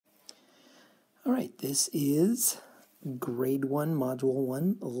All right, this is Grade 1, Module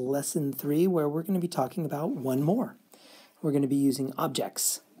 1, Lesson 3, where we're going to be talking about one more. We're going to be using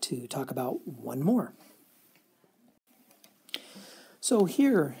objects to talk about one more. So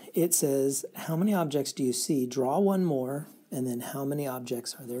here it says, how many objects do you see? Draw one more, and then how many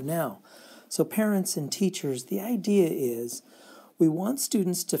objects are there now? So parents and teachers, the idea is we want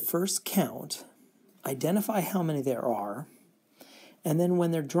students to first count, identify how many there are, and then when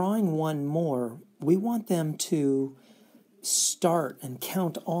they're drawing one more, we want them to start and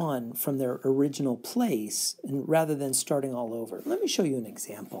count on from their original place and rather than starting all over. Let me show you an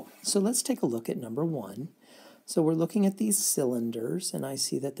example. So let's take a look at number 1. So we're looking at these cylinders, and I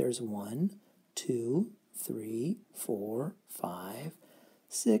see that there's 1, 2, 3, 4, 5,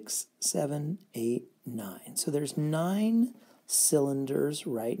 6, 7, 8, 9. So there's 9 cylinders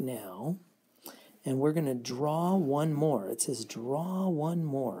right now. And we're going to draw one more. It says draw one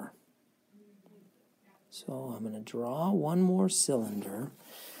more. So I'm going to draw one more cylinder.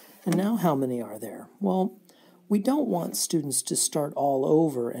 And now how many are there? Well, we don't want students to start all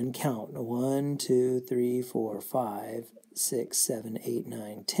over and count. 1, 2, 3, 4, 5, 6, 7, 8,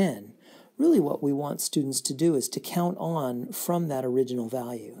 9, 10. Really what we want students to do is to count on from that original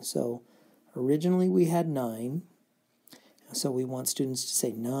value. So originally we had 9. So we want students to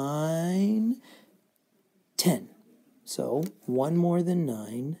say 9, 10. So 1 more than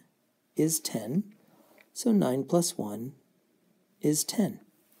 9 is 10. So 9 plus 1 is 10.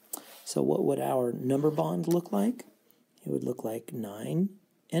 So what would our number bond look like? It would look like 9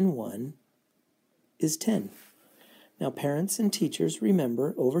 and 1 is 10. Now parents and teachers,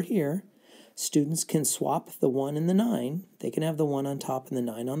 remember over here, students can swap the 1 and the 9. They can have the 1 on top and the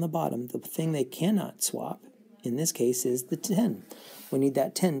 9 on the bottom. The thing they cannot swap, in this case, is the 10. We need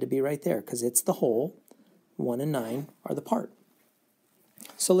that 10 to be right there because it's the whole. 1 and 9 are the part.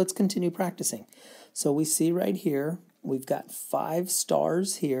 So let's continue practicing. So we see right here, we've got 5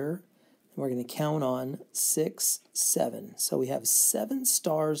 stars here, and we're going to count on 6, 7. So we have 7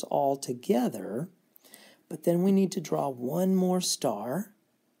 stars all together, but then we need to draw one more star,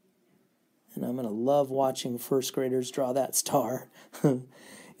 and I'm going to love watching first graders draw that star.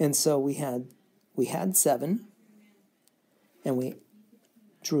 And so we had 7, and we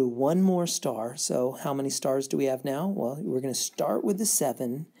drew one more star. So how many stars do we have now? Well, we're going to start with the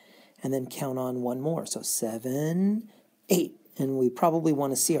 7 and then count on one more. So 7, 8. And we probably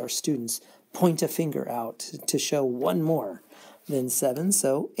want to see our students point a finger out to show one more than 7.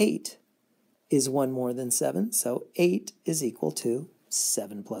 So 8 is 1 more than 7. So 8 is equal to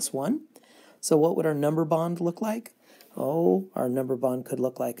 7 plus 1. So what would our number bond look like? Oh, our number bond could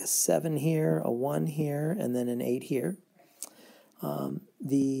look like a 7 here, a 1 here, and then an 8 here.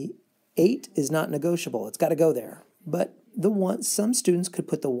 The 8 is not negotiable. It's got to go there. But some students could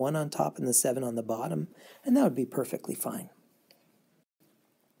put the 1 on top and the 7 on the bottom, and that would be perfectly fine.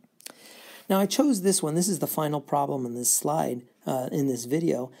 Now I chose this one. This is the final problem in this slide, in this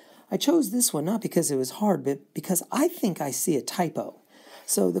video. I chose this one not because it was hard, but because I think I see a typo.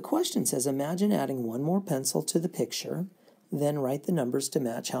 So the question says, imagine adding one more pencil to the picture, then write the numbers to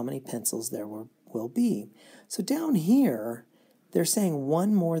match how many pencils there will be. So down here, they're saying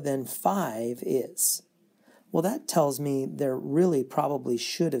 1 more than 5 is. Well, that tells me there really probably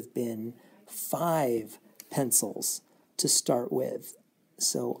should have been 5 pencils to start with.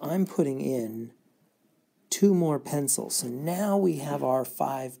 So I'm putting in 2 more pencils. So now we have our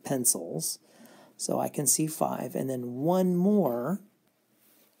 5 pencils. So I can see 5, and then 1 more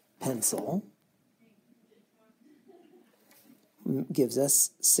pencil gives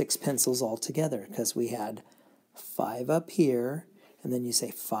us 6 pencils altogether because we had 5 up here, and then you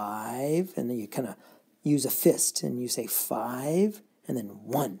say 5, and then you kind of use a fist, and you say 5, and then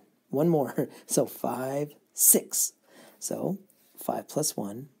 1. 1 more. So 5, 6. So 5 plus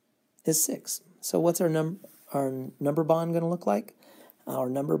 1 is 6. So what's our number bond going to look like? Our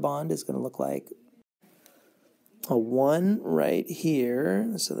number bond is going to look like a 1 right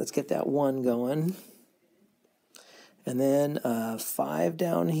here. So let's get that 1 going. And then 5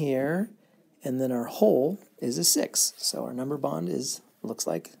 down here. And then our whole is a 6. So our number bond looks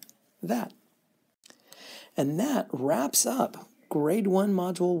like that. And that wraps up Grade 1,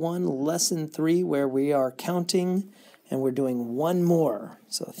 Module 1, Lesson 3, where we are counting and we're doing one more.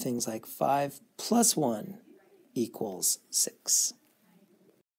 So things like 5 plus 1 equals 6.